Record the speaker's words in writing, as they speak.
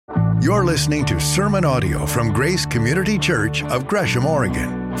You're listening to sermon audio from Grace Community Church of Gresham,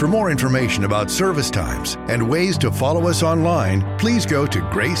 Oregon. For more information about service times and ways to follow us online, please go to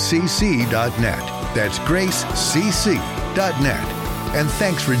gracecc.net. That's gracecc.net. And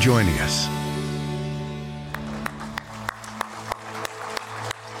thanks for joining us.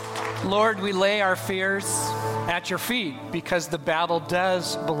 Lord, we lay our fears at your feet because the battle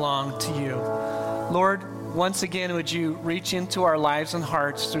does belong to you. Lord, once again, would you reach into our lives and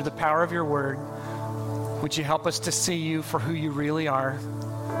hearts through the power of your word? Would you help us to see you for who you really are,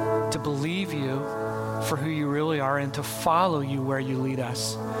 to believe you for who you really are, and to follow you where you lead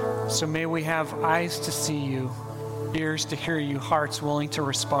us? So may we have eyes to see you, ears to hear you, hearts willing to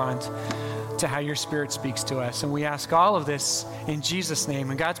respond to how your Spirit speaks to us. And we ask all of this in Jesus' name.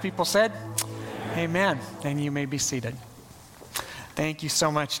 And God's people said, amen. And you may be seated. Thank you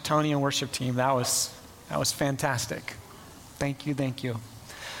so much, Tony and worship team. That was fantastic. Thank you.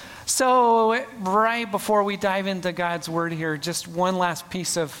 So right before we dive into God's word here, just one last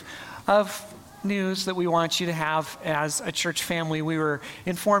piece of news that we want you to have as a church family. We were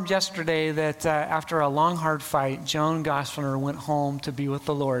informed yesterday that after a long, hard fight, Joan Gosfiner went home to be with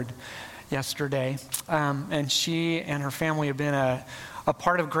the Lord yesterday. And she and her family have been a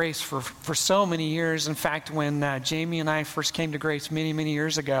part of Grace for so many years. In fact, when Jamie and I first came to Grace many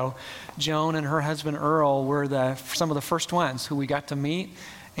years ago, Joan and her husband Earl were some of the first ones who we got to meet.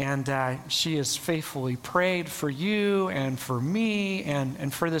 And she has faithfully prayed for you and for me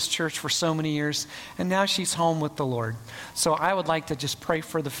and for this church for so many years. And now she's home with the Lord. So I would like to just pray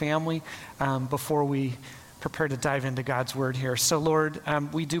for the family before we prepare to dive into God's word here. So Lord,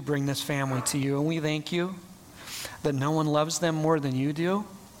 we do bring this family to you, and we thank you that no one loves them more than you do,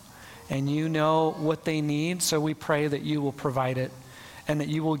 and you know what they need. So we pray that you will provide it, and that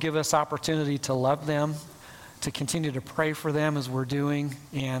you will give us opportunity to love them, to continue to pray for them as we're doing,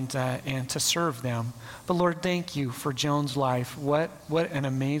 and to serve them. But Lord, thank you for Joan's life. What an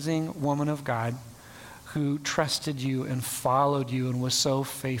amazing woman of God who trusted you and followed you and was so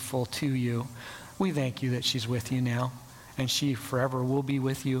faithful to you. We thank you that she's with you now, and she forever will be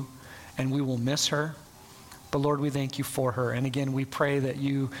with you, and we will miss her. But Lord, we thank you for her. And again, we pray that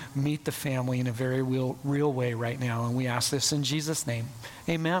you meet the family in a very real way right now. And we ask this in Jesus' name.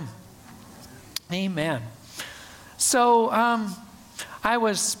 Amen. Amen. So I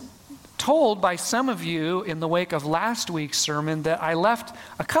was told by some of you in the wake of last week's sermon that I left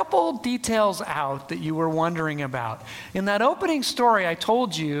a couple details out that you were wondering about. In that opening story, I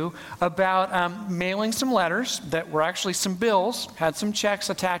told you about mailing some letters that were actually some bills, had some checks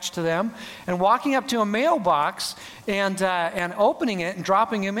attached to them, and walking up to a mailbox and opening it and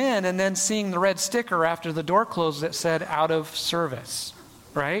dropping them in, and then seeing the red sticker after the door closed that said out of service,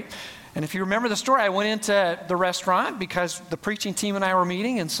 right? And if you remember the story, I went into the restaurant because the preaching team and I were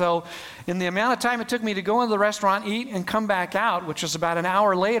meeting. And so in the amount of time it took me to go into the restaurant, eat, and come back out, which was about an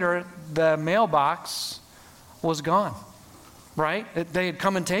hour later, the mailbox was gone, right? They had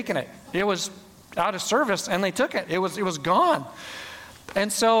come and taken it. It was out of service, and they took it. It was gone. And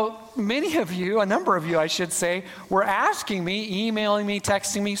so many of you, a number of you, I should say, were asking me, emailing me,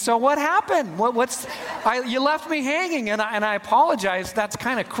 texting me, so what happened? You left me hanging, and I apologize. That's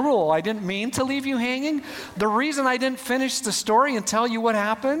kind of cruel. I didn't mean to leave you hanging. The reason I didn't finish the story and tell you what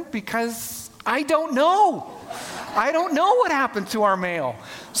happened, because I don't know. I don't know what happened to our mail.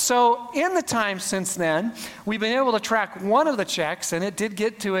 So in the time since then, we've been able to track one of the checks, and it did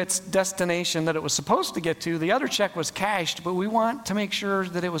get to its destination that it was supposed to get to. The other check was cashed, but we want to make sure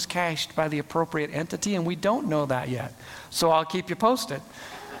that it was cashed by the appropriate entity, and we don't know that yet. So I'll keep you posted.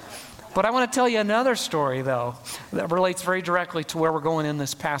 But I want to tell you another story, though, that relates very directly to where we're going in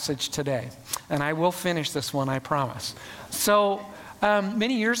this passage today. And I will finish this one, I promise. So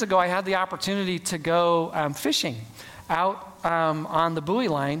many years ago, I had the opportunity to go fishing out on the buoy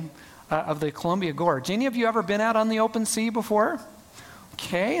line of the Columbia Gorge. Any of you ever been out on the open sea before?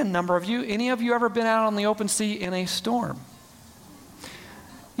 Okay, a number of you. Any of you ever been out on the open sea in a storm?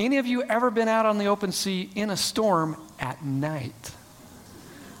 Any of you ever been out on the open sea in a storm at night?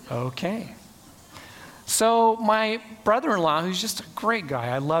 Okay. So my brother-in-law, who's just a great guy,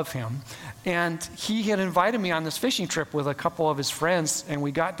 I love him, and he had invited me on this fishing trip with a couple of his friends, and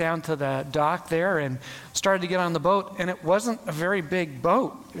we got down to the dock there and started to get on the boat, and it wasn't a very big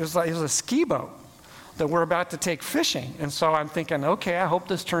boat. It was a ski boat that we're about to take fishing. And so I'm thinking, okay, I hope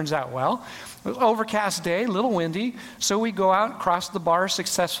this turns out well. It was an overcast day, a little windy, so we go out and cross the bar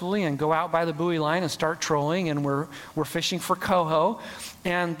successfully and go out by the buoy line and start trolling, and we're fishing for coho.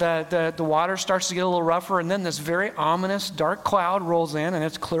 And the water starts to get a little rougher, and then this very ominous dark cloud rolls in, and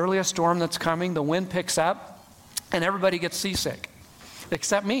it's clearly a storm that's coming. The wind picks up, and everybody gets seasick,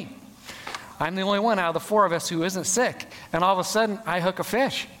 except me. I'm the only one out of the four of us who isn't sick. And all of a sudden, I hook a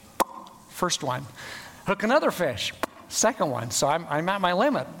fish. First one. Hook another fish. Second one. So I'm at my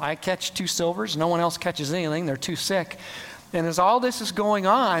limit. I catch 2 silvers. No one else catches anything. They're too sick. And as all this is going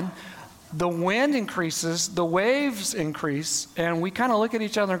on, the wind increases, the waves increase, and we kind of look at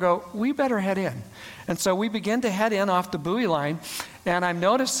each other and go, we better head in. And so we begin to head in off the buoy line, and I'm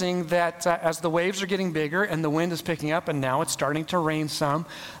noticing that as the waves are getting bigger and the wind is picking up, and now it's starting to rain some,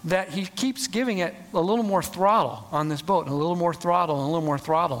 that he keeps giving it a little more throttle on this boat, and a little more throttle, and a little more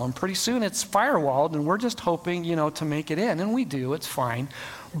throttle. And pretty soon it's firewalled, and we're just hoping, to make it in. And we do, it's fine.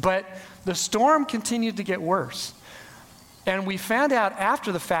 But the storm continued to get worse. And we found out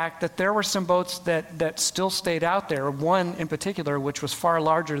after the fact that there were some boats that still stayed out there, one in particular, which was far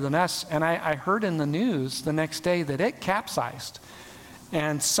larger than us. And I heard in the news the next day that it capsized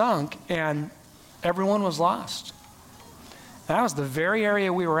and sunk, and everyone was lost. That was the very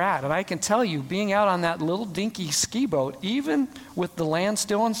area we were at. And I can tell you, being out on that little dinky ski boat, even with the land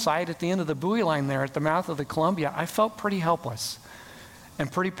still in sight at the end of the buoy line there at the mouth of the Columbia, I felt pretty helpless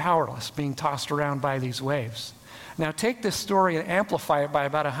and pretty powerless being tossed around by these waves. Now take this story and amplify it by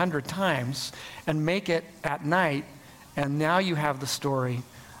about 100 times and make it at night, and now you have the story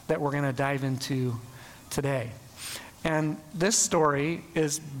that we're going to dive into today. And this story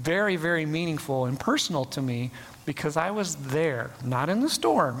is very, very meaningful and personal to me because I was there, not in the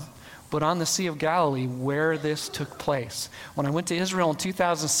storm, but on the Sea of Galilee where this took place. When I went to Israel in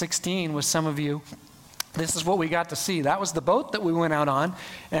 2016 with some of you, this is what we got to see. That was the boat that we went out on,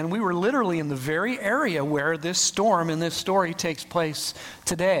 and we were literally in the very area where this storm in this story takes place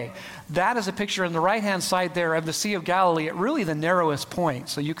today. That is a picture on the right-hand side there of the Sea of Galilee at really the narrowest point,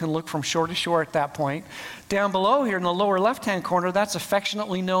 so you can look from shore to shore at that point. Down below here in the lower left-hand corner, that's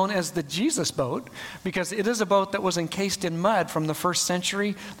affectionately known as the Jesus boat because it is a boat that was encased in mud from the first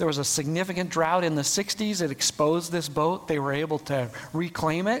century. There was a significant drought in the 60s. It exposed this boat. They were able to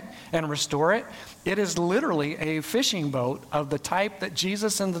reclaim it and restore it. It is literally a fishing boat of the type that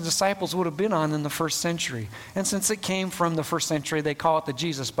Jesus and the disciples would have been on in the first century. And since it came from the first century, they call it the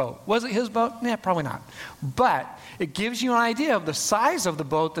Jesus boat. Was it his boat? Yeah, probably not. But it gives you an idea of the size of the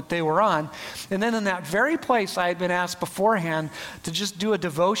boat that they were on. And then in that very place, I had been asked beforehand to just do a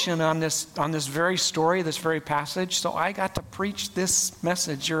devotion on this very story, this very passage. So I got to preach this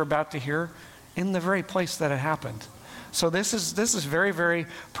message you're about to hear in the very place that it happened. So this is very, very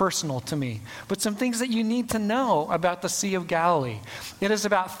personal to me. But some things that you need to know about the Sea of Galilee. It is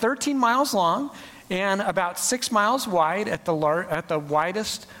about 13 miles long and about 6 miles wide at the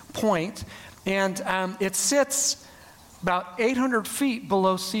widest point. And it sits about 800 feet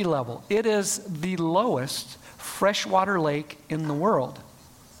below sea level. It is the lowest freshwater lake in the world.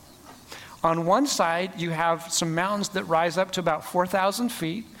 On one side, you have some mountains that rise up to about 4,000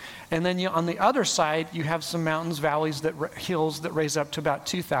 feet. And then on the other side, you have some mountains, valleys, hills that raise up to about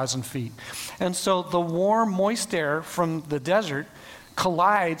 2,000 feet. And so the warm, moist air from the desert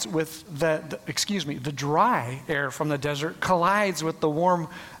collides with the dry air from the desert collides with the warm,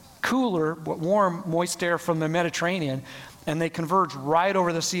 moist air from the Mediterranean, and they converge right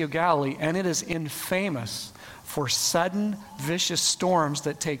over the Sea of Galilee, and it is infamous for sudden, vicious storms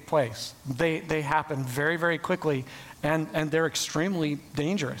that take place. They happen very, very quickly, and they're extremely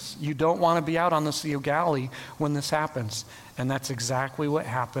dangerous. You don't want to be out on the Sea of Galilee when this happens, and that's exactly what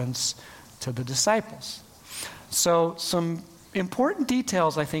happens to the disciples. So some important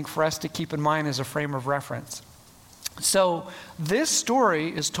details, I think, for us to keep in mind as a frame of reference. So this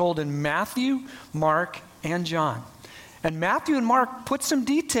story is told in Matthew, Mark, and John. And Matthew and Mark put some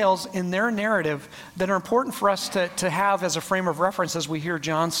details in their narrative that are important for us to have as a frame of reference as we hear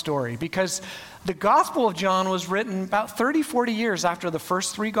John's story. Because the Gospel of John was written about 30, 40 years after the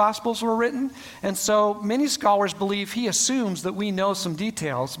first 3 Gospels were written. And so many scholars believe he assumes that we know some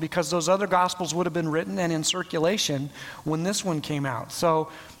details because those other Gospels would have been written and in circulation when this one came out.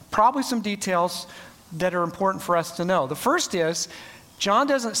 So probably some details that are important for us to know. The first is, John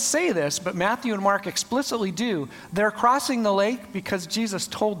doesn't say this, but Matthew and Mark explicitly do. They're crossing the lake because Jesus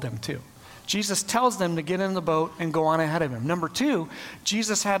told them to. Jesus tells them to get in the boat and go on ahead of him. Number 2,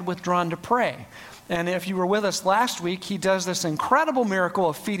 Jesus had withdrawn to pray. And if you were with us last week, he does this incredible miracle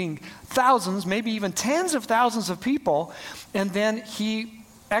of feeding thousands, maybe even tens of thousands of people, and then he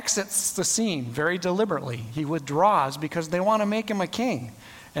exits the scene very deliberately. He withdraws because they want to make him a king.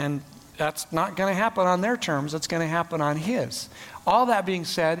 And that's not going to happen on their terms. It's going to happen on his. All that being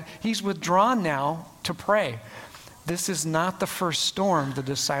said, he's withdrawn now to pray. This is not the first storm the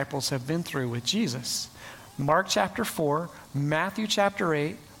disciples have been through with Jesus. Mark chapter 4, Matthew chapter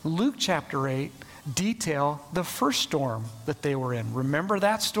 8, Luke chapter 8, detail the first storm that they were in. Remember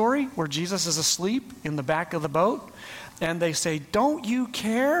that story where Jesus is asleep in the back of the boat? And they say, "Don't you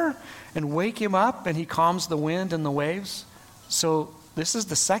care?" and wake him up, and he calms the wind and the waves. So this is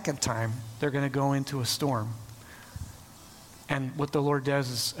the second time they're going to go into a storm. And what the Lord does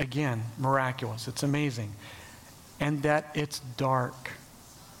is, again, miraculous. It's amazing. And that it's dark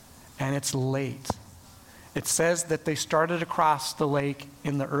and it's late. It says that they started across the lake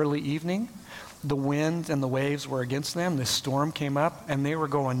in the early evening. The wind and the waves were against them. The storm came up, and they were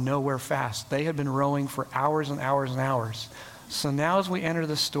going nowhere fast. They had been rowing for hours and hours and hours. So now as we enter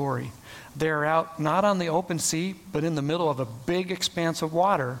the story, they're out not on the open sea, but in the middle of a big expanse of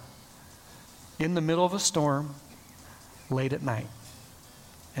water, in the middle of a storm, late at night.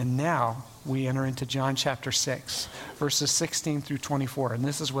 And now we enter into John chapter 6, verses 16 through 24. And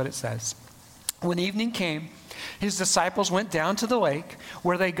this is what it says. When evening came, his disciples went down to the lake,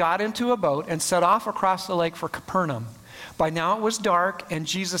 where they got into a boat and set off across the lake for Capernaum. By now it was dark, and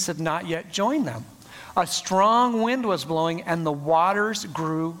Jesus had not yet joined them. A strong wind was blowing, and the waters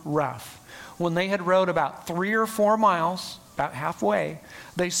grew rough. When they had rowed about 3 or 4 miles, about halfway,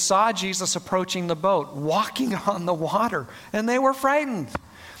 they saw Jesus approaching the boat, walking on the water, and they were frightened.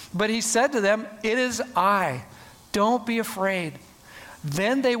 But he said to them, "It is I. Don't be afraid."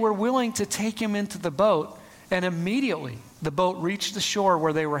 Then they were willing to take him into the boat, and immediately the boat reached the shore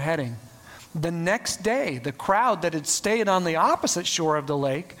where they were heading. The next day, the crowd that had stayed on the opposite shore of the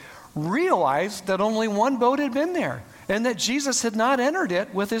lake realized that only one boat had been there, and that Jesus had not entered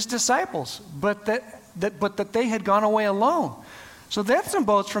it with his disciples, but that they had gone away alone. So then some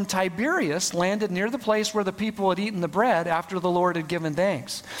boats from Tiberias landed near the place where the people had eaten the bread after the Lord had given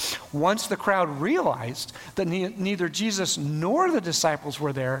thanks. Once the crowd realized that neither Jesus nor the disciples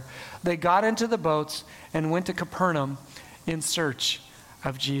were there, they got into the boats and went to Capernaum in search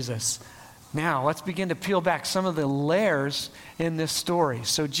of Jesus. Now, let's begin to peel back some of the layers in this story.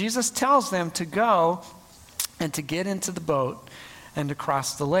 So Jesus tells them to go and to get into the boat and to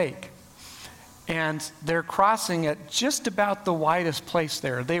cross the lake. And they're crossing at just about the widest place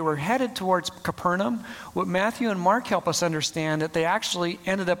there. They were headed towards Capernaum. What Matthew and Mark help us understand, that they actually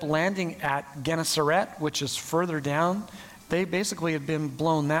ended up landing at Gennesaret, which is further down. They basically had been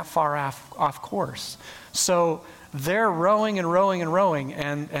blown that far off course. So they're rowing and rowing and rowing,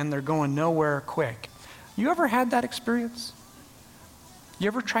 and they're going nowhere quick. You ever had that experience? You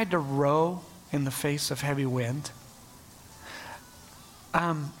ever tried to row in the face of heavy wind?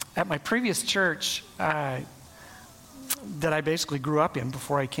 At my previous church that I basically grew up in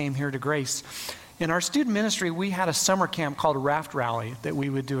before I came here to Grace, in our student ministry, we had a summer camp called Raft Rally that we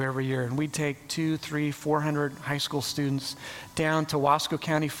would do every year. And we'd take 200, 300, 400 high school students down to Wasco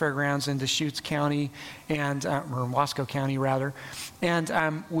County Fairgrounds in Deschutes County, or Wasco County rather.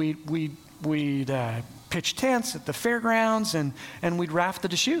 And we'd pitch tents at the fairgrounds, and we'd raft the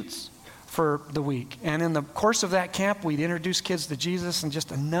Deschutes for the week. And in the course of that camp, we'd introduce kids to Jesus, and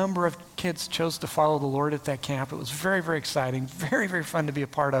just a number of kids chose to follow the Lord at that camp. It was very, very exciting, very, very fun to be a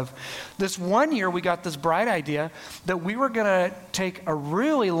part of. This one year, we got this bright idea that we were going to take a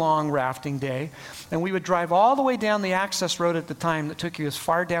really long rafting day, and we would drive all the way down the access road at the time that took you as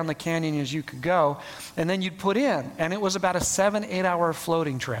far down the canyon as you could go, and then you'd put in, and it was about a 7-8 hour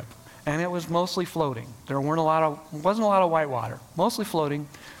floating trip. And it was mostly floating. There wasn't a lot of white water, mostly floating.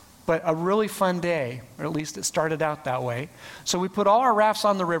 But a really fun day, or at least it started out that way. So we put all our rafts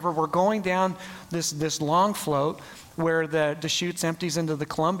on the river. We're going down this long float where the Deschutes empties into the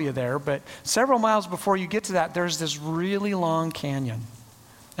Columbia there. But several miles before you get to that, there's this really long canyon.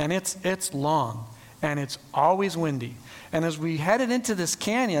 And it's long, and it's always windy. And as we headed into this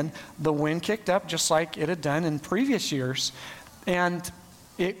canyon, the wind kicked up just like it had done in previous years. And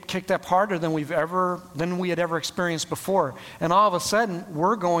it kicked up harder than we had ever experienced before. And all of a sudden,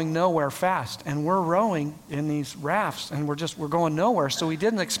 we're going nowhere fast. And we're rowing in these rafts, and we're going nowhere. So we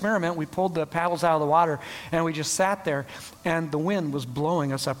did an experiment. We pulled the paddles out of the water, and we just sat there, and the wind was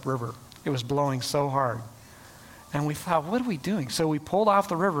blowing us upriver. It was blowing so hard. And we thought, what are we doing? So we pulled off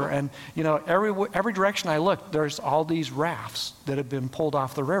the river, and every direction I looked, there's all these rafts that had been pulled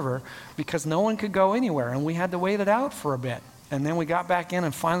off the river because no one could go anywhere, and we had to wait it out for a bit. And then we got back in,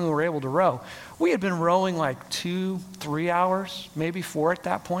 and finally we were able to row. We had been rowing like 2-3 hours, maybe 4 at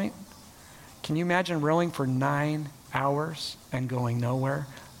that point. Can you imagine rowing for 9 hours and going nowhere?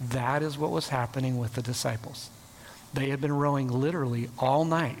 That is what was happening with the disciples. They had been rowing literally all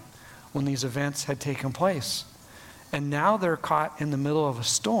night when these events had taken place. And now they're caught in the middle of a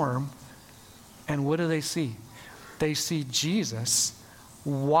storm, and what do they see? They see Jesus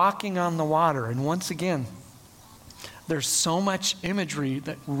walking on the water. And once again, there's so much imagery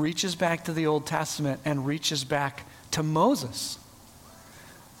that reaches back to the Old Testament and reaches back to Moses.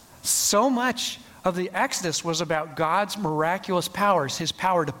 So much of the Exodus was about God's miraculous powers, his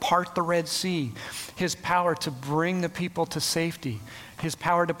power to part the Red Sea, his power to bring the people to safety, his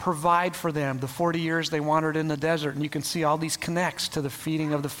power to provide for them the 40 years they wandered in the desert. And you can see all these connects to the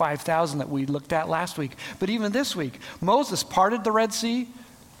feeding of the 5,000 that we looked at last week. But even this week, Moses parted the Red Sea.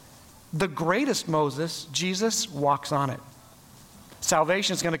 The greatest Moses, Jesus, walks on it.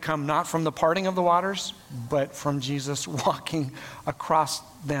 Salvation is going to come not from the parting of the waters, but from Jesus walking across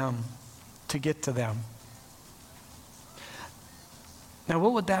them to get to them. Now,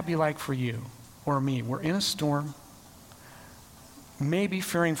 what would that be like for you or me? We're in a storm, maybe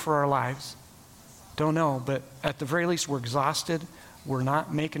fearing for our lives. Don't know, but at the very least, we're exhausted. We're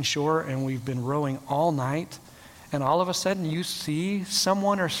not making sure, and we've been rowing all night. And all of a sudden, you see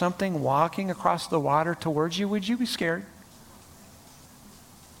someone or something walking across the water towards you. Would you be scared?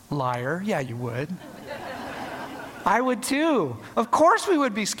 Liar. Yeah, you would. I would too. Of course we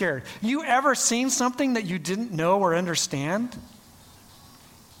would be scared. You ever seen something that you didn't know or understand?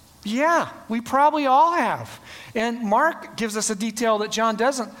 Yeah, we probably all have. And Mark gives us a detail that John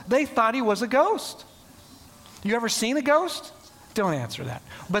doesn't. They thought he was a ghost. You ever seen a ghost? Don't answer that.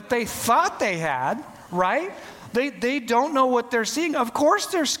 But they thought they had, right? They don't know what they're seeing. Of course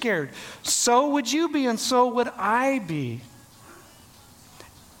they're scared. So would you be, and so would I be.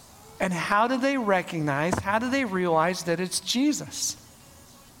 And how do they recognize, how do they realize that it's Jesus?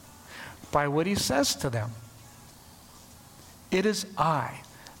 By what he says to them. It is I.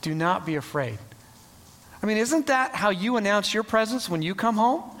 Do not be afraid. I mean, isn't that how you announce your presence when you come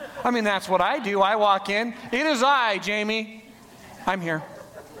home? I mean, that's what I do. I walk in. It is I, Jamie. I'm here.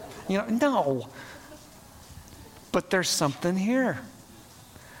 You know, no. But there's something here.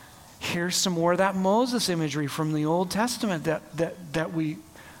 Here's some more of that Moses imagery from the Old Testament that we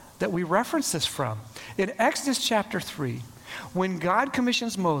reference this from. In Exodus chapter 3, when God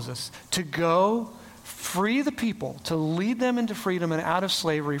commissions Moses to go free the people, to lead them into freedom and out of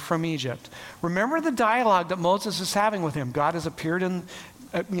slavery from Egypt, remember the dialogue that Moses is having with him. God has appeared in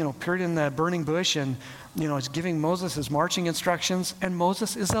the burning bush and, is giving Moses his marching instructions, and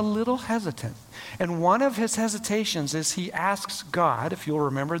Moses is a little hesitant. And one of his hesitations is he asks God, if you'll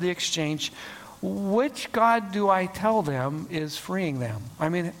remember the exchange, which God do I tell them is freeing them? I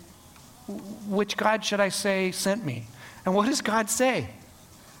mean, which God should I say sent me? And what does God say?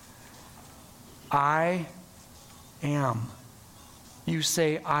 I am. You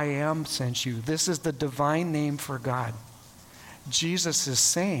say, I am sent you. This is the divine name for God. Jesus is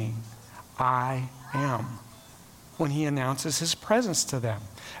saying, I am, when he announces his presence to them.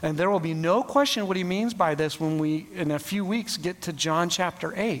 And there will be no question what he means by this when we, in a few weeks, get to John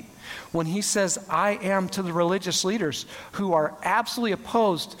chapter 8. When he says, I am, to the religious leaders who are absolutely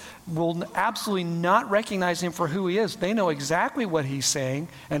opposed, will absolutely not recognize him for who he is. They know exactly what he's saying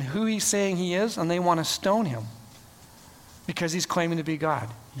and who he's saying he is, and they want to stone him because he's claiming to be God.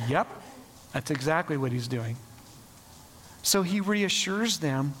 Yep, that's exactly what he's doing. So he reassures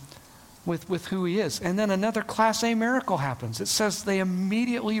them with who he is. And then another Class A miracle happens. It says they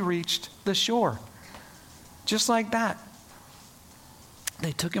immediately reached the shore. Just like that.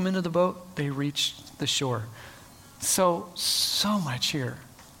 They took him into the boat. They reached the shore. So much here.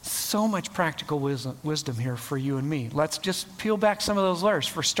 So much practical wisdom here for you and me. Let's just peel back some of those layers.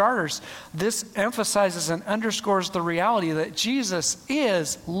 For starters, this emphasizes and underscores the reality that Jesus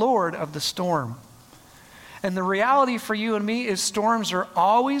is Lord of the storm. And the reality for you and me is storms are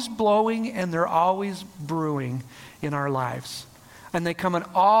always blowing and they're always brewing in our lives. And they come in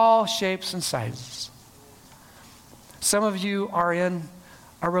all shapes and sizes. Some of you are in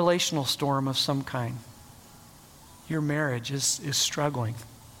a relational storm of some kind. Your marriage is struggling.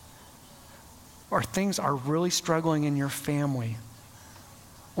 Or things are really struggling in your family.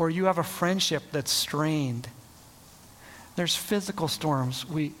 Or you have a friendship that's strained. There's physical storms.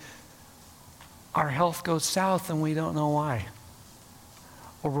 Our health goes south and we don't know why.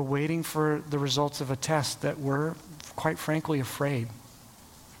 Or we're waiting for the results of a test that we're, quite frankly, afraid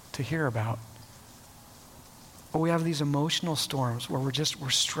to hear about. Or we have these emotional storms where we're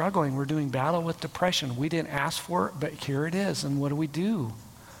struggling. We're doing battle with depression. We didn't ask for it, but here it is. And what do?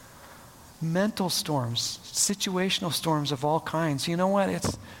 Mental storms, situational storms of all kinds. You know what?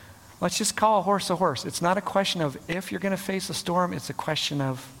 Let's just call a horse a horse. It's not a question of if you're going to face a storm. It's a question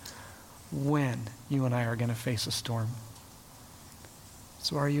of when you and I are going to face a storm.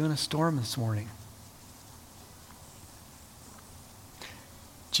 So are you in a storm this morning?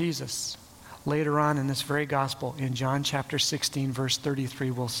 Jesus, later on in this very gospel, in John chapter 16, verse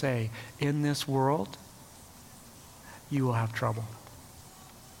 33, will say, in this world, you will have trouble.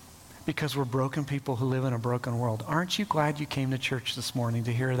 Because we're broken people who live in a broken world. Aren't you glad you came to church this morning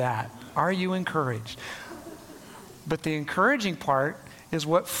to hear that? Are you encouraged? But the encouraging part is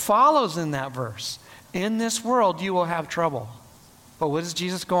what follows in that verse. In this world, you will have trouble. But what does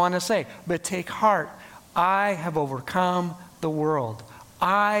Jesus go on to say? But take heart, I have overcome the world.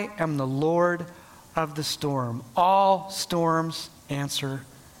 I am the Lord of the storm. All storms answer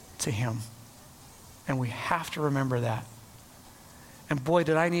to him. And we have to remember that. And boy,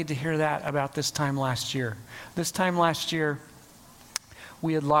 did I need to hear that about this time last year. This time last year,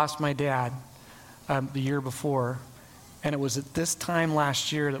 we had lost my dad the year before. And it was at this time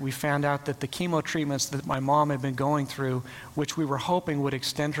last year that we found out that the chemo treatments that my mom had been going through, which we were hoping would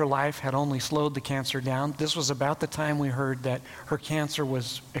extend her life, had only slowed the cancer down. This was about the time we heard that her cancer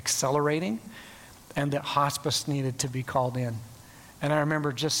was accelerating and that hospice needed to be called in. And I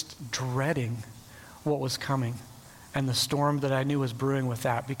remember just dreading what was coming and the storm that I knew was brewing with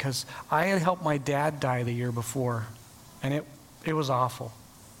that, because I had helped my dad die the year before, and it was awful.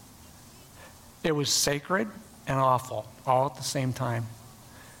 It was sacred and awful all at the same time.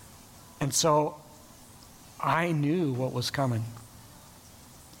 And so I knew what was coming.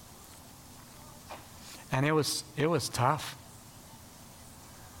 And it was tough.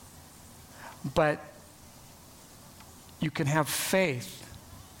 But you can have faith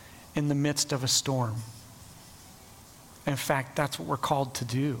in the midst of a storm. In fact, that's what we're called to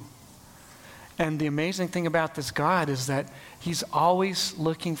do. And the amazing thing about this God is that he's always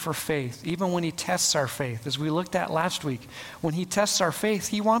looking for faith, even when he tests our faith. As we looked at last week, when he tests our faith,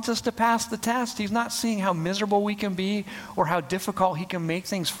 he wants us to pass the test. He's not seeing how miserable we can be or how difficult he can make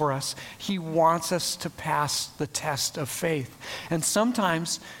things for us. He wants us to pass the test of faith. And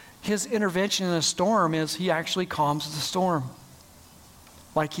sometimes his intervention in a storm is he actually calms the storm,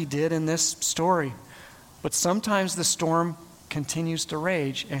 like he did in this story. But sometimes the storm continues to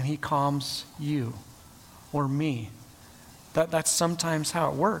rage and he calms you or me. That's sometimes how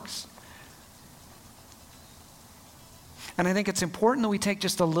it works. And I think it's important that we take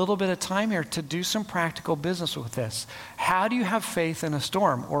just a little bit of time here to do some practical business with this. How do you have faith in a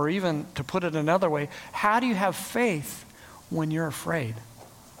storm? Or even, to put it another way, how do you have faith when you're afraid?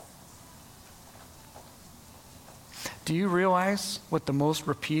 Do you realize what the most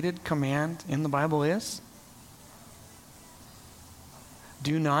repeated command in the Bible is?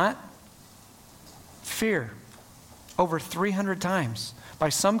 Do not fear. Over 300 times. By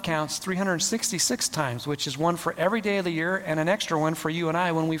some counts, 366 times, which is one for every day of the year and an extra one for you and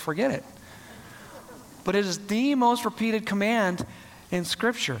I when we forget it. But it is the most repeated command in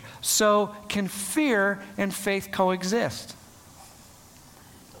Scripture. So can fear and faith coexist?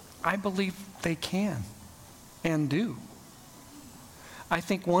 I believe they can and do. I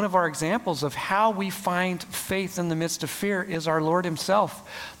think one of our examples of how we find faith in the midst of fear is our Lord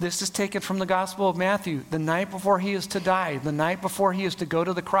himself. This is taken from the Gospel of Matthew. The night before he is to die, the night before he is to go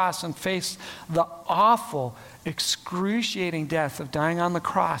to the cross and face the awful, excruciating death of dying on the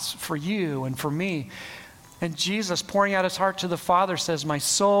cross for you and for me. And Jesus, pouring out his heart to the Father, says, "My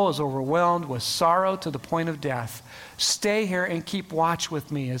soul is overwhelmed with sorrow to the point of death. Stay here and keep watch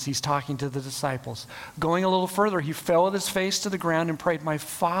with me," as he's talking to the disciples. Going a little further, he fell with his face to the ground and prayed, "My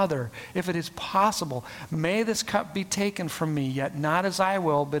Father, if it is possible, may this cup be taken from me, yet not as I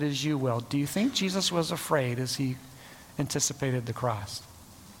will, but as you will." Do you think Jesus was afraid as he anticipated the cross?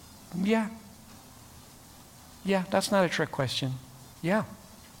 Yeah. Yeah, that's not a trick question. Yeah.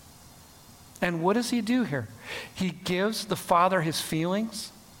 And what does he do here? He gives the Father his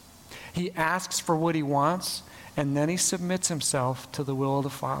feelings. He asks for what he wants, and then he submits himself to the will of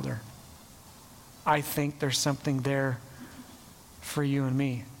the Father. I think there's something there for you and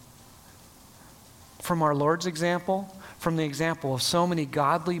me. From our Lord's example, from the example of so many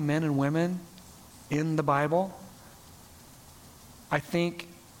godly men and women in the Bible, I think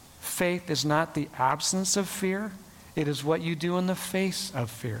faith is not the absence of fear. It is what you do in the face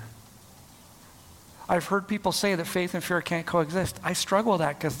of fear. I've heard people say that faith and fear can't coexist. I struggle with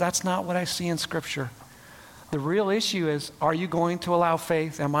that because that's not what I see in Scripture. The real issue is, are you going to allow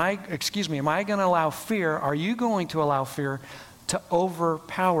faith? Am I going to allow fear? Are you going to allow fear to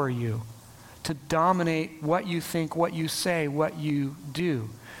overpower you, to dominate what you think, what you say, what you do?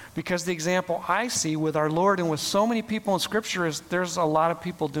 Because the example I see with our Lord and with so many people in Scripture is there's a lot of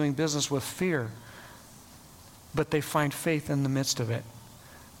people doing business with fear, but they find faith in the midst of it,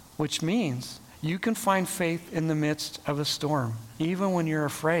 which means you can find faith in the midst of a storm, even when you're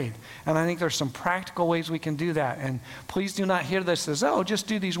afraid. And I think there's some practical ways we can do that. And please do not hear this as, oh, just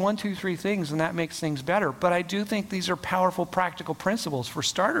do these 1, 2, 3 things and that makes things better. But I do think these are powerful, practical principles. For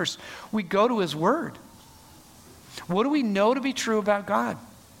starters, we go to his word. What do we know to be true about God?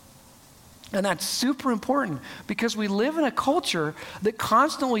 And that's super important because we live in a culture that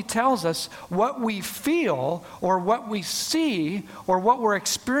constantly tells us what we feel or what we see or what we're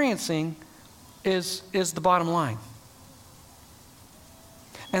experiencing is the bottom line.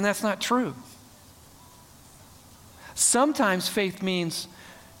 And that's not true. Sometimes faith means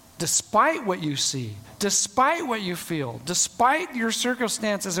despite what you see, despite what you feel, despite your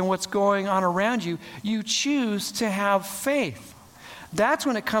circumstances and what's going on around you, you choose to have faith. That's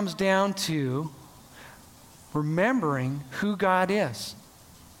when it comes down to remembering who God is.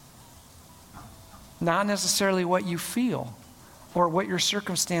 Not necessarily what you feel or what your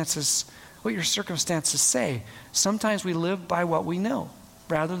circumstances say. Sometimes we live by what we know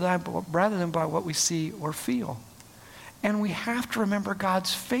rather than by what we see or feel. And we have to remember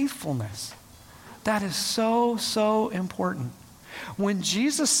God's faithfulness. That is so, so important. When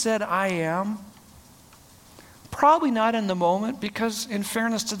Jesus said, I am, probably not in the moment, because in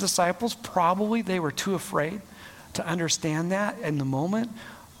fairness to disciples, probably they were too afraid to understand that in the moment.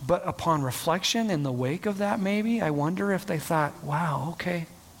 But upon reflection, in the wake of that maybe, I wonder if they thought, wow, okay,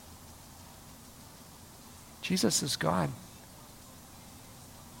 Jesus is God.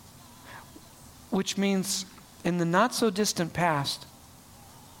 Which means in the not so distant past,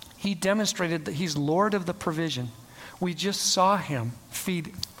 he demonstrated that he's Lord of the provision. We just saw him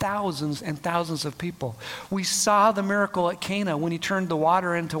feed thousands and thousands of people. We saw the miracle at Cana when he turned the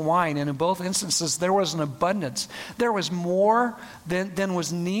water into wine, and in both instances there was an abundance. There was more than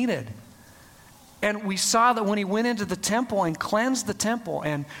was needed. And we saw that when he went into the temple and cleansed the temple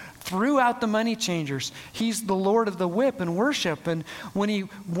and threw out the money changers, he's the Lord of the whip and worship. And when he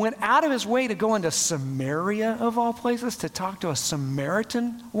went out of his way to go into Samaria, of all places, to talk to a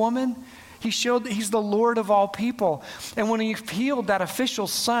Samaritan woman, he showed that he's the Lord of all people. And when he healed that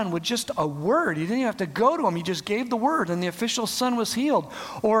official's son with just a word, he didn't even have to go to him. He just gave the word and the official's son was healed.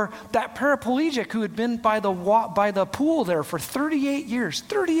 Or that paraplegic who had been by the pool there for 38 years.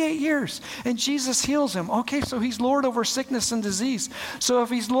 And Jesus heals him. Okay, so he's Lord over sickness and disease. So if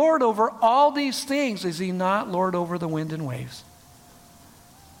he's Lord over all these things, is he not Lord over the wind and waves?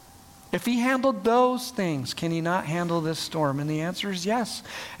 If he handled those things, can he not handle this storm? And the answer is yes.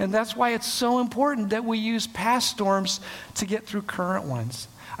 And that's why it's so important that we use past storms to get through current ones.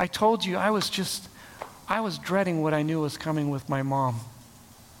 I told you I was dreading what I knew was coming with my mom.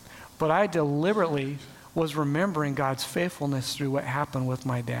 But I deliberately was remembering God's faithfulness through what happened with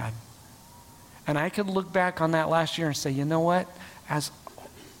my dad. And I could look back on that last year and say, you know what? As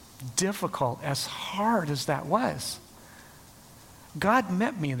difficult, as hard as that was, God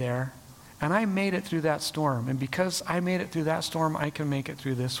met me there. And I made it through that storm. And because I made it through that storm, I can make it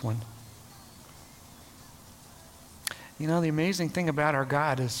through this one. You know, the amazing thing about our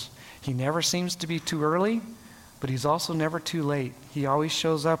God is he never seems to be too early, but he's also never too late. He always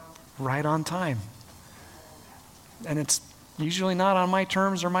shows up right on time. And it's usually not on my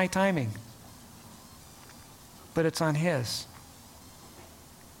terms or my timing, but it's on his.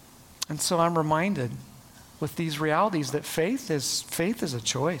 And so I'm reminded with these realities that faith is a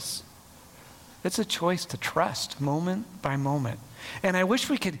choice. It's a choice to trust moment by moment. And I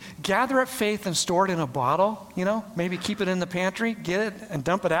wish we could gather up faith and store it in a bottle, maybe keep it in the pantry, get it and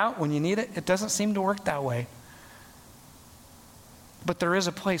dump it out when you need it. It doesn't seem to work that way. But there is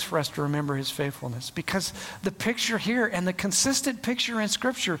a place for us to remember his faithfulness, because the picture here and the consistent picture in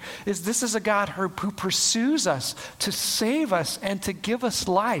Scripture is this is a God who pursues us to save us and to give us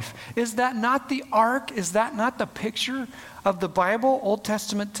life. Is that not the arc? Is that not the picture of the Bible, Old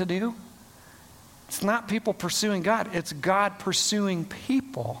Testament to do? It's not people pursuing God. It's God pursuing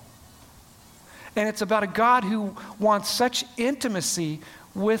people. And it's about a God who wants such intimacy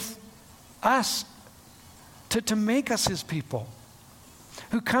with us to make us his people,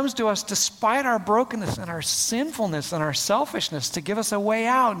 who comes to us despite our brokenness and our sinfulness and our selfishness to give us a way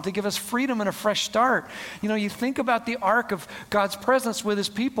out and to give us freedom and a fresh start. You think about the arc of God's presence with his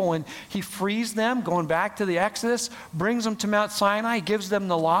people, and he frees them, going back to the Exodus, brings them to Mount Sinai, gives them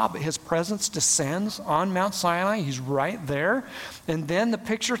the law, but his presence descends on Mount Sinai. He's right there. And then the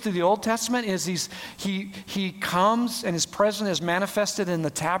picture through the Old Testament is he comes and his presence is manifested in the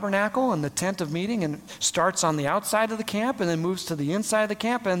tabernacle and the tent of meeting, and starts on the outside of the camp and then moves to the inside of the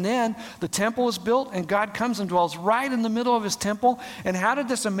camp. And then the temple is built and God comes and dwells right in the middle of his temple. And how did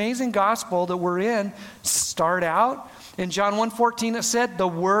this amazing gospel that we're in start out? In John 1:14 it said, the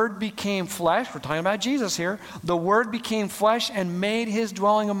Word became flesh. We're talking about Jesus here. The Word became flesh and made his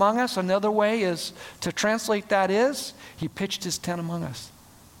dwelling among us. Another way is to translate that is, he pitched his tent among us.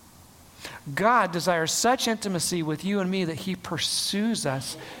 God desires such intimacy with you and me that he pursues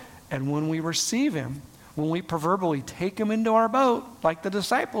us. And when we receive him, when we proverbially take him into our boat, like the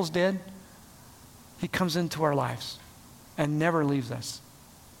disciples did, he comes into our lives and never leaves us.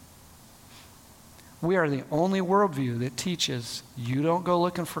 We are the only worldview that teaches you don't go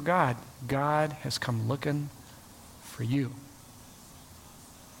looking for God. God has come looking for you.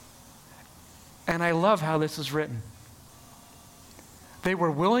 And I love how this is written. They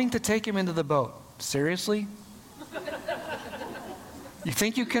were willing to take him into the boat. Seriously? You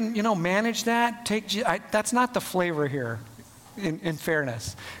think you can, manage that? That's not the flavor here, in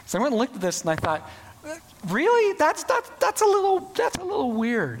fairness. So I went and looked at this and I thought, really? That's a little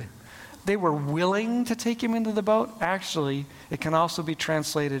weird. They were willing to take him into the boat. Actually, it can also be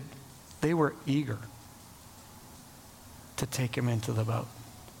translated, they were eager to take him into the boat.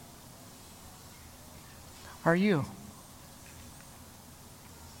 Are you?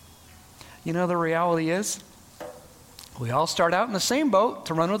 The reality is, we all start out in the same boat,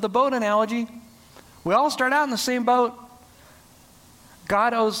 to run with the boat analogy. We all start out in the same boat.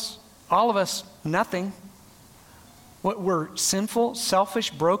 God owes all of us nothing. We're sinful,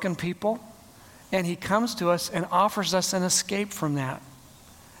 selfish, broken people, and he comes to us and offers us an escape from that.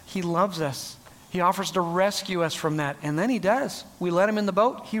 He loves us. He offers to rescue us from that, and then he does. We let him in the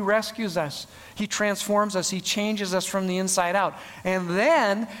boat, he rescues us. He transforms us, he changes us from the inside out. And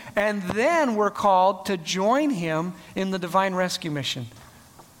then we're called to join him in the divine rescue mission.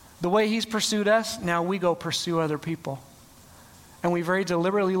 The way he's pursued us, now we go pursue other people. And we very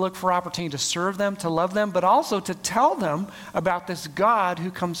deliberately look for opportunity to serve them, to love them, but also to tell them about this God who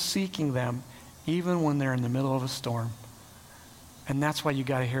comes seeking them, even when they're in the middle of a storm. And that's why you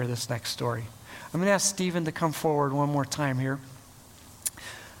got to hear this next story. I'm going to ask Stephen to come forward one more time here.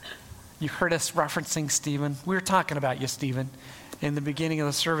 You heard us referencing Stephen. We were talking about you, Stephen, in the beginning of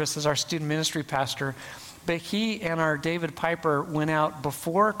the service as our student ministry pastor. But he and our David Piper went out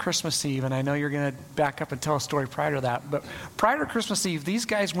before Christmas Eve, and I know you're going to back up and tell a story prior to that. But prior to Christmas Eve, these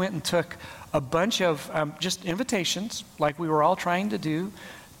guys went and took a bunch of just invitations, like we were all trying to do,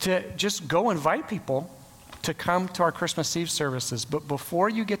 to just go invite people to come to our Christmas Eve services. But before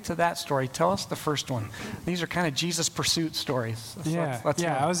you get to that story, tell us the first one. These are kind of Jesus pursuit stories. Let's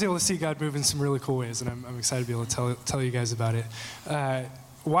I was able to see God move in some really cool ways, and I'm excited to be able to tell you guys about it. A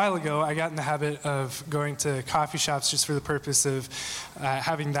while ago, I got in the habit of going to coffee shops just for the purpose of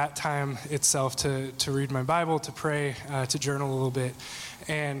having that time itself to read my Bible, to pray, to journal a little bit.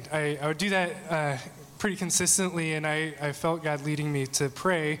 And I would do that pretty consistently, and I felt God leading me to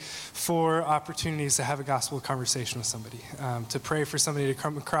pray for opportunities to have a gospel conversation with somebody, to pray for somebody to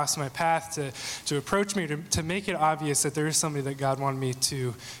come across my path, to approach me, to make it obvious that there is somebody that God wanted me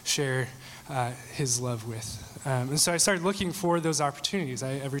to share his love with. And so I started looking for those opportunities.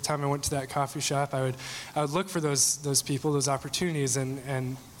 Every time I went to that coffee shop, I would look for those people, those opportunities,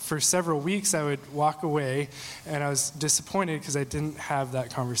 and for several weeks I would walk away, and I was disappointed because I didn't have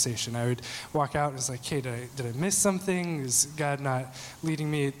that conversation. I would walk out and was like, hey, did I miss something? Is God not leading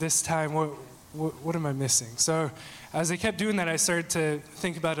me this time? What am I missing? So as I kept doing that, I started to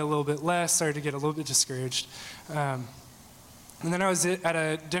think about it a little bit less, started to get a little bit discouraged. And then I was at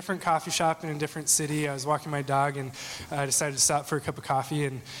a different coffee shop in a different city. I was walking my dog, and I decided to stop for a cup of coffee,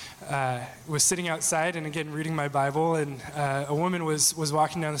 and was sitting outside and again reading my Bible, and a woman was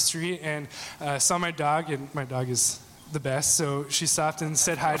walking down the street and saw my dog, and my dog is the best, so she stopped and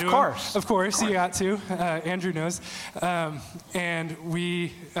said hi to him. Of course, you got to. Andrew knows. And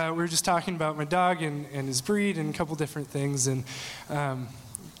we were just talking about my dog and his breed and a couple different things, and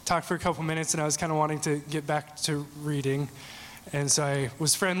talked for a couple minutes, and I was kind of wanting to get back to reading. And so I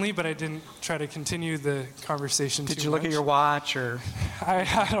was friendly, but I didn't try to continue the conversation too much. Did you look at your watch, or?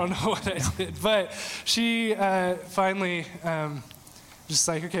 I don't know what I did. But she finally just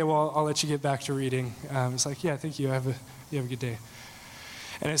like, okay, well, I'll let you get back to reading. It's like, yeah, thank you. You have a good day.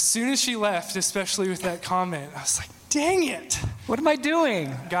 And as soon as she left, especially with that comment, I was like, dang it. What am I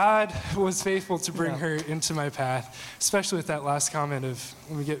doing? God was faithful to bring her into my path, especially with that last comment of,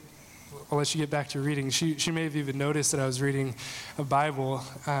 I'll let you get back to reading. She may have even noticed that I was reading a Bible.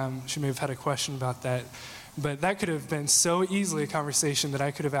 She may have had a question about that. But that could have been so easily a conversation that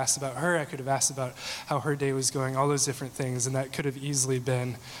I could have asked about her. I could have asked about how her day was going, all those different things. And that could have easily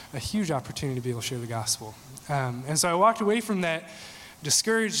been a huge opportunity to be able to share the gospel. And so I walked away from that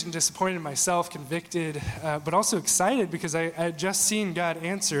discouraged and disappointed in myself, convicted, but also excited because I had just seen God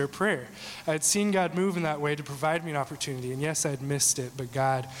answer a prayer. I had seen God move in that way to provide me an opportunity. And yes, I had missed it, but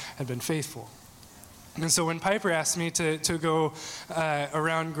God had been faithful. And so when Piper asked me to go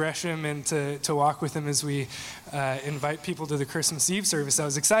around Gresham and to walk with him as we invite people to the Christmas Eve service, I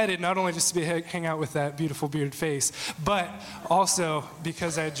was excited, not only just to hang out with that beautiful bearded face, but also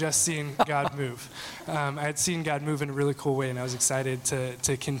because I had just seen God move. I had seen God move in a really cool way, and I was excited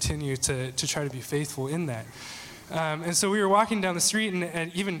to continue to try to be faithful in that. And so we were walking down the street,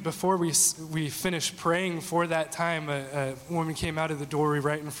 and even before we finished praying for that time, a woman came out of the doorway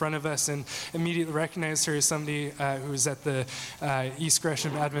right in front of us and immediately recognized her as somebody who was at the East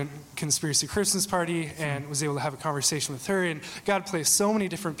Gresham Advent Conspiracy Christmas Party, and was able to have a conversation with her. And God placed so many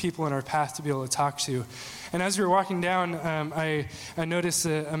different people in our path to be able to talk to. And as we were walking down, I noticed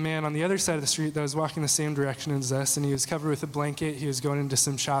a man on the other side of the street that was walking the same direction as us, and he was covered with a blanket. He was going into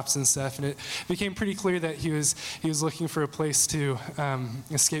some shops and stuff, and it became pretty clear that he was looking for a place to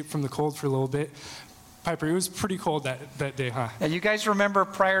escape from the cold for a little bit. Piper, it was pretty cold that day, huh? And you guys remember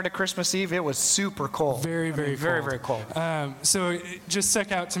prior to Christmas Eve, it was super cold. Very cold. Very cold. So it just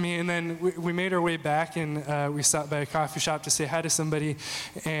stuck out to me, and then we made our way back, and we stopped by a coffee shop to say hi to somebody,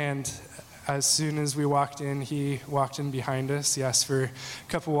 and as soon as we walked in, he walked in behind us. He asked for a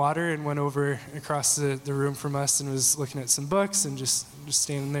cup of water and went over across the room from us and was looking at some books and just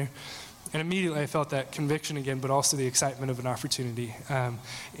standing there. And immediately I felt that conviction again, but also the excitement of an opportunity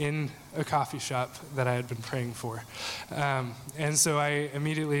in a coffee shop that I had been praying for. And so I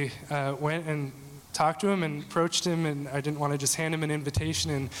immediately went and talked to him and approached him, and I didn't want to just hand him an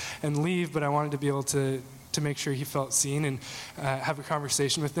invitation and leave, but I wanted to be able to make sure he felt seen and have a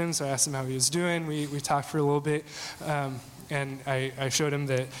conversation with him. So I asked him how he was doing. We talked for a little bit, and I showed him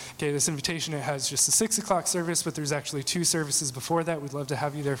that, okay, this invitation, it has just a 6 o'clock service, but there's actually 2 services before that. We'd love to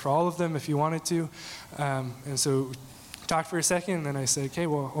have you there for all of them if you wanted to. And so we talked for a second, and then I said, okay,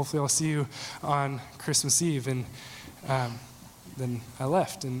 well, hopefully I'll see you on Christmas Eve. And then I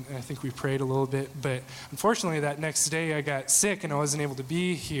left, and I think we prayed a little bit, but unfortunately that next day I got sick and I wasn't able to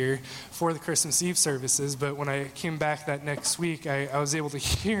be here for the Christmas Eve services. But when I came back that next week, I was able to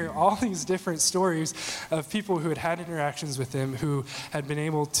hear all these different stories of people who had interactions with him, who had been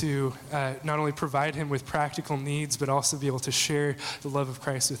able to not only provide him with practical needs, but also be able to share the love of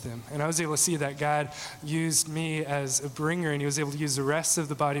Christ with him. And I was able to see that God used me as a bringer, and he was able to use the rest of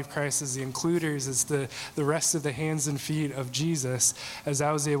the body of Christ as the includers, as the rest of the hands and feet of Jesus, as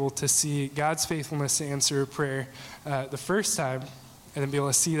I was able to see God's faithfulness to answer a prayer the first time, and then be able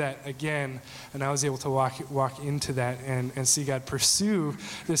to see that again, and I was able to walk into that and see God pursue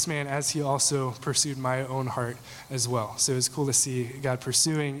this man as he also pursued my own heart as well. So it was cool to see God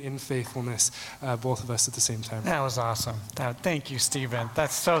pursuing in faithfulness both of us at the same time. That was awesome. Thank you, Stephen.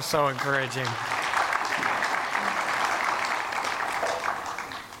 That's so encouraging.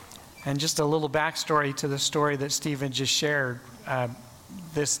 And just a little backstory to the story that Stephen just shared.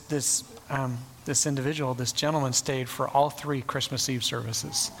 This individual, this gentleman, stayed for all 3 Christmas Eve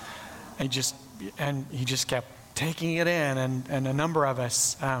services. And he just kept taking it in. And a number of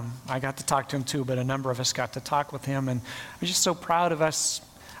us, I got to talk to him too, but a number of us got to talk with him. And I was just so proud of us.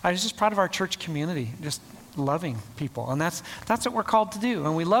 I was just proud of our church community, just loving people. And that's what we're called to do.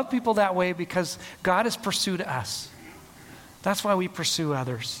 And we love people that way because God has pursued us. That's why we pursue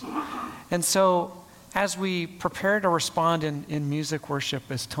others. And so as we prepare to respond in music worship,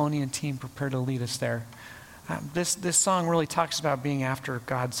 as Tony and team prepare to lead us there, this song really talks about being after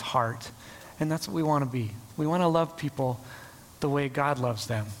God's heart. And that's what we want to be. We want to love people the way God loves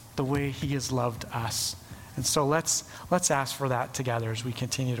them, the way he has loved us. And so let's ask for that together as we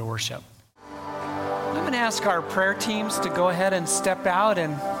continue to worship. I'm going to ask our prayer teams to go ahead and step out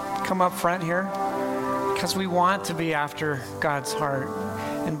and come up front here, because we want to be after God's heart.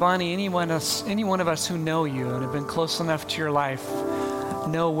 And Bonnie, any one of us who know you and have been close enough to your life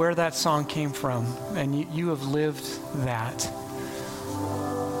know where that song came from, and you have lived that.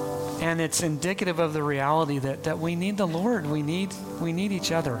 And it's indicative of the reality that we need the Lord. We need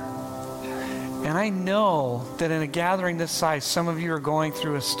each other. And I know that in a gathering this size, some of you are going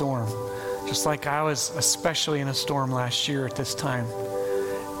through a storm, just like I was, especially in a storm last year at this time.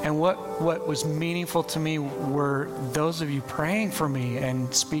 And what was meaningful to me were those of you praying for me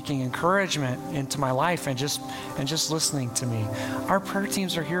and speaking encouragement into my life and just listening to me. Our prayer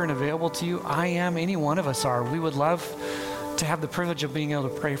teams are here and available to you. I am. Any one of us are. We would love to have the privilege of being able to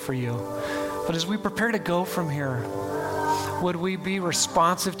pray for you. But as we prepare to go from here, would we be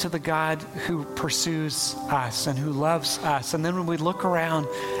responsive to the God who pursues us and who loves us? And then when we look around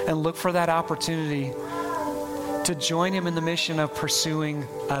and look for that opportunity to join him in the mission of pursuing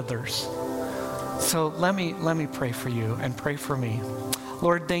others. So let me pray for you and pray for me.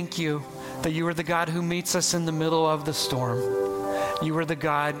 Lord, thank you that you are the God who meets us in the middle of the storm. You are the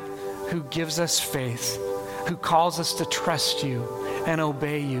God who gives us faith, who calls us to trust you and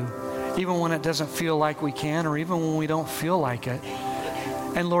obey you, even when it doesn't feel like we can or even when we don't feel like it.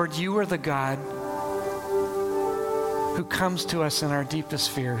 And Lord, you are the God who comes to us in our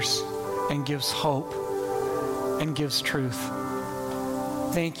deepest fears and gives hope and gives truth.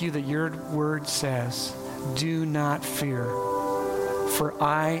 Thank you that your word says, do not fear, for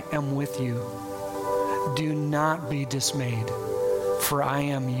I am with you. Do not be dismayed, for I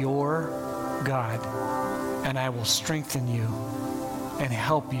am your God, and I will strengthen you and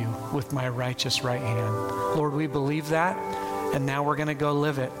help you with my righteous right hand. Lord, we believe that, and now we're going to go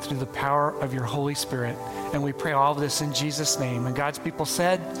live it through the power of your Holy Spirit. And we pray all of this in Jesus' name. And God's people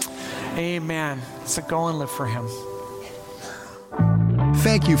said, amen. So go and live for him.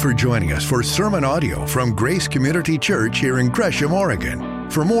 Thank you for joining us for sermon audio from Grace Community Church here in Gresham, Oregon.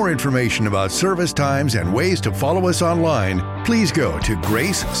 For more information about service times and ways to follow us online, please go to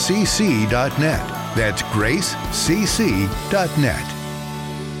gracecc.net. That's gracecc.net.